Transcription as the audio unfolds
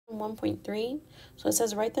1.3. So it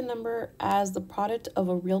says write the number as the product of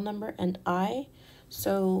a real number and I.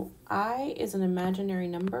 So I is an imaginary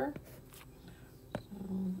number.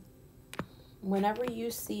 So whenever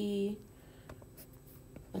you see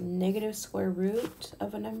a negative square root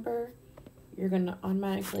of a number, you're going to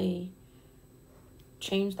automatically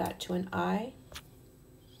change that to an I.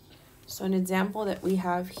 So an example that we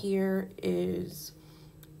have here is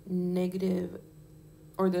negative,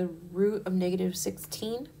 or the root of negative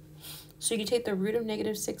 16. So you take the root of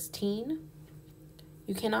negative 16.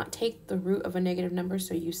 You cannot take the root of a negative number,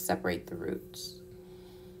 so you separate the roots.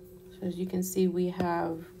 So as you can see, we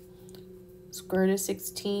have square root of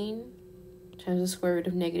 16 times the square root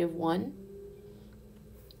of negative 1.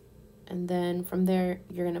 And then from there,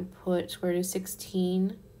 you're going to put square root of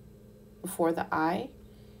 16 before the I.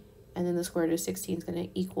 And then the square root of 16 is going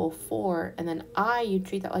to equal 4. And then I, you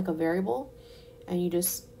treat that like a variable, and you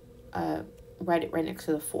just write it right next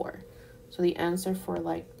to the 4. So the answer for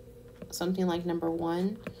like something like number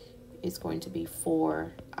 1 is going to be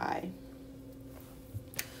 4i.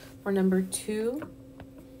 For number 2,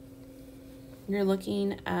 you're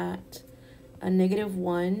looking at a negative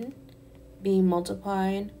 1 being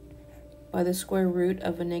multiplied by the square root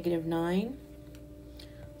of a negative 9.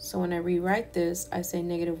 So when I rewrite this, I say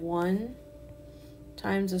negative 1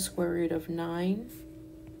 times the square root of 9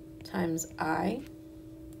 times I.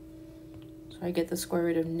 So I get the square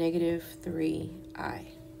root of negative 3i.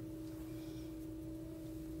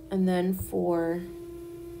 And then for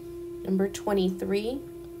number 23,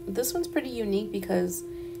 this one's pretty unique because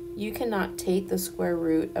you cannot take the square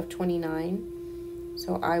root of 29.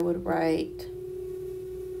 So I would write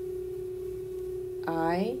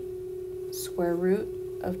I square root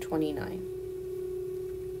of 29.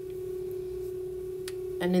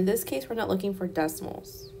 And in this case, we're not looking for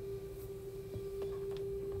decimals.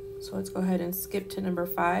 So let's go ahead and skip to number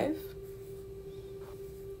 5.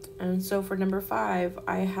 And so for number 5,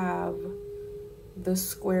 I have the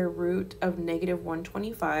square root of negative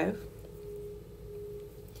 125.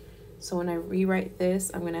 So when I rewrite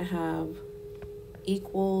this, I'm going to have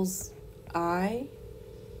equals I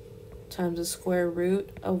times the square root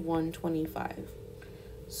of 125.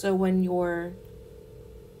 So when you're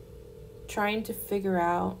trying to figure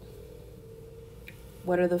out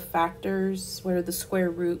what are the factors, what are the square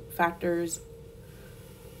root factors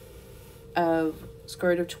of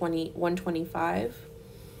square root of 125,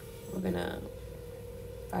 we're going to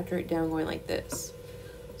factor it down going like this.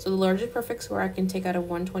 So the largest perfect square I can take out of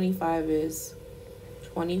 125 is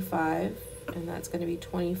 25, and that's going to be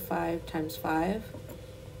 25 times 5.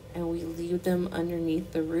 And we leave them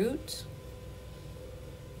underneath the root.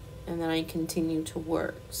 And then I continue to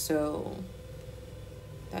work. So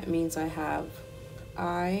that means I have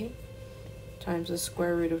I times the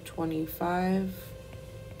square root of 25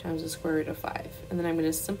 times the square root of 5. And then I'm going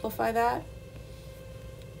to simplify that.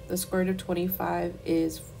 The square root of 25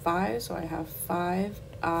 is 5, so I have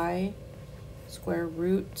 5i square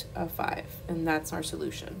root of 5. And that's our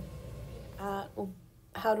solution.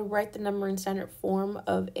 How to write the number in standard form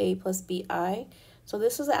of a plus bi. So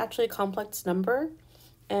this is actually a complex number,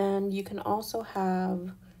 and you can also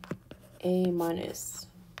have a minus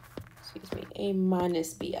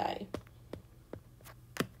bi.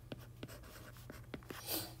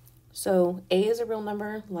 So a is a real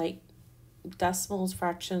number, like decimals,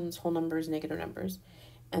 fractions, whole numbers, negative numbers.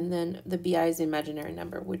 And then the bi is the imaginary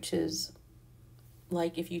number, which is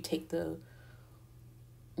like if you take the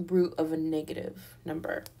root of a negative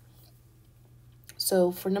number.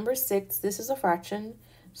 So for number 6, this is a fraction.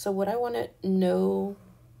 So what I want to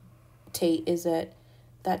notate is that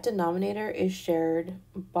that denominator is shared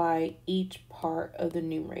by each part of the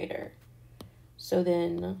numerator. So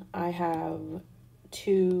then I have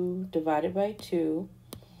 2 divided by 2.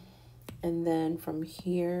 And then from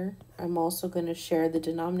here, I'm also going to share the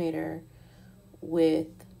denominator with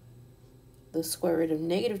the square root of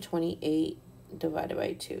negative 28 divided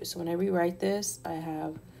by 2. So when I rewrite this, I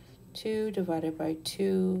have 2 divided by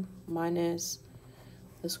 2 minus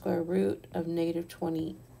the square root of negative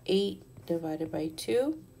 28 divided by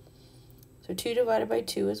 2. So 2 divided by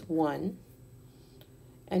 2 is 1.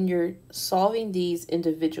 And you're solving these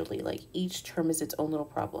individually, like each term is its own little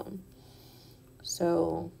problem.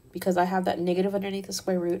 So because I have that negative underneath the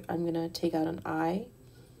square root, I'm going to take out an I.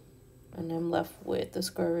 And I'm left with the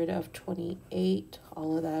square root of 28,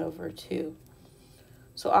 all of that over 2.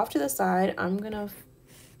 So off to the side, I'm going to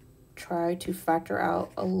try to factor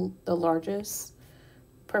out the largest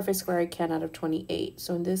perfect square I can out of 28.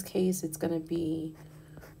 So in this case, it's going to be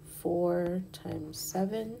 4 times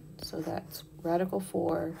 7. So that's radical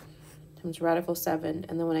 4 times radical 7.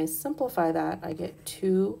 And then when I simplify that, I get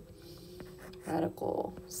 2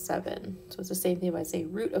 radical 7. So it's the same thing if I say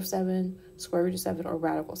root of 7, square root of 7, or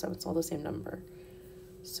radical 7. It's all the same number.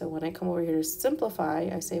 So when I come over here to simplify,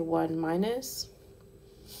 I say 1 minus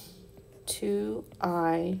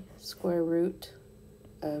 2i square root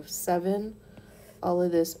of 7, all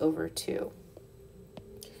of this over 2.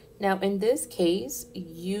 Now in this case,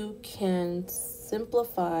 you can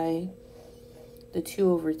simplify the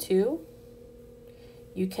 2 over 2.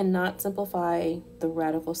 You cannot simplify the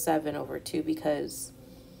radical 7 over 2 because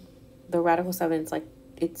the radical 7 is like,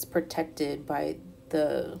 it's protected by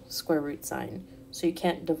the square root sign. So you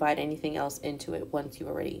can't divide anything else into it once you've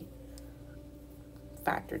already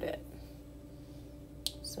factored it.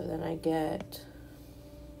 So then I get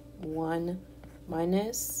 1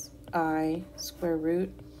 minus I square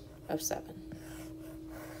root of 7.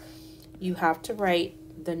 You have to write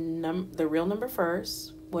the real number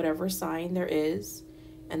first, whatever sign there is,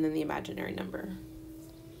 and then the imaginary number.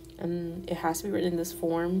 And it has to be written in this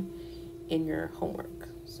form in your homework.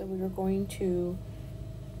 So we are going to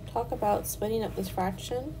talk about splitting up this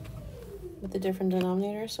fraction with the different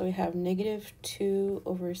denominators. So we have negative 2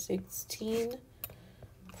 over 16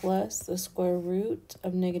 plus the square root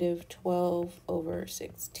of negative 12 over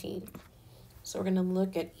 16. So we're going to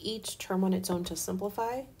look at each term on its own to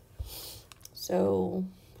simplify. So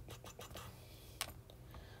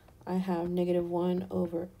I have negative 1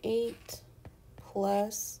 over 8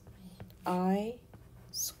 plus I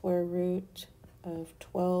square root of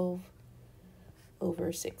 12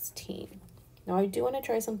 over 16. Now I do want to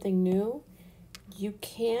try something new. You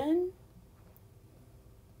can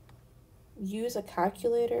use a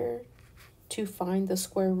calculator to find the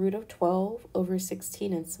square root of 12 over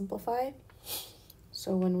 16 and simplify.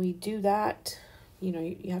 So when we do that, you know,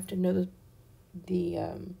 you have to know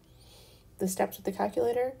the steps with the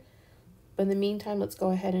calculator. But in the meantime, let's go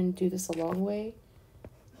ahead and do this a long way.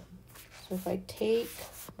 So if I take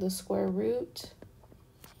the square root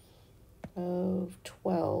of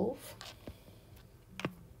 12,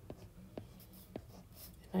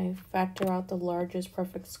 and I factor out the largest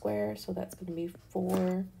perfect square, so that's going to be 4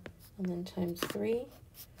 and then times 3,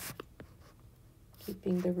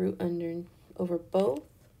 keeping the root over both.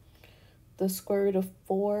 The square root of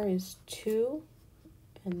 4 is 2,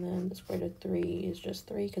 and then the square root of 3 is just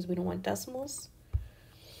 3 because we don't want decimals.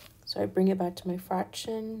 So I bring it back to my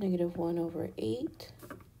fraction, negative 1 over 8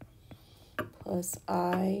 plus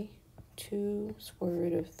I 2 square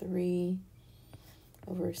root of 3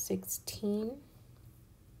 over 16.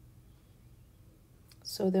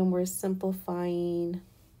 So then we're simplifying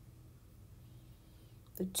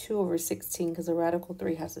the 2 over 16 because the radical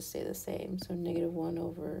 3 has to stay the same. So negative 1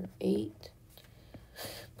 over 8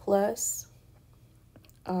 plus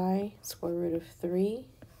I square root of 3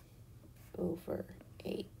 over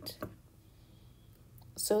 8.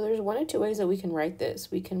 So there's one or two ways that we can write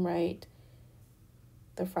this. We can write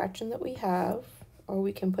the fraction that we have, or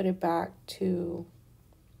we can put it back to,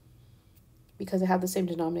 because they have the same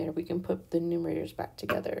denominator, we can put the numerators back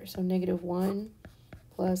together. So negative 1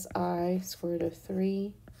 plus I square root of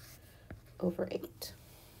 3 over 8.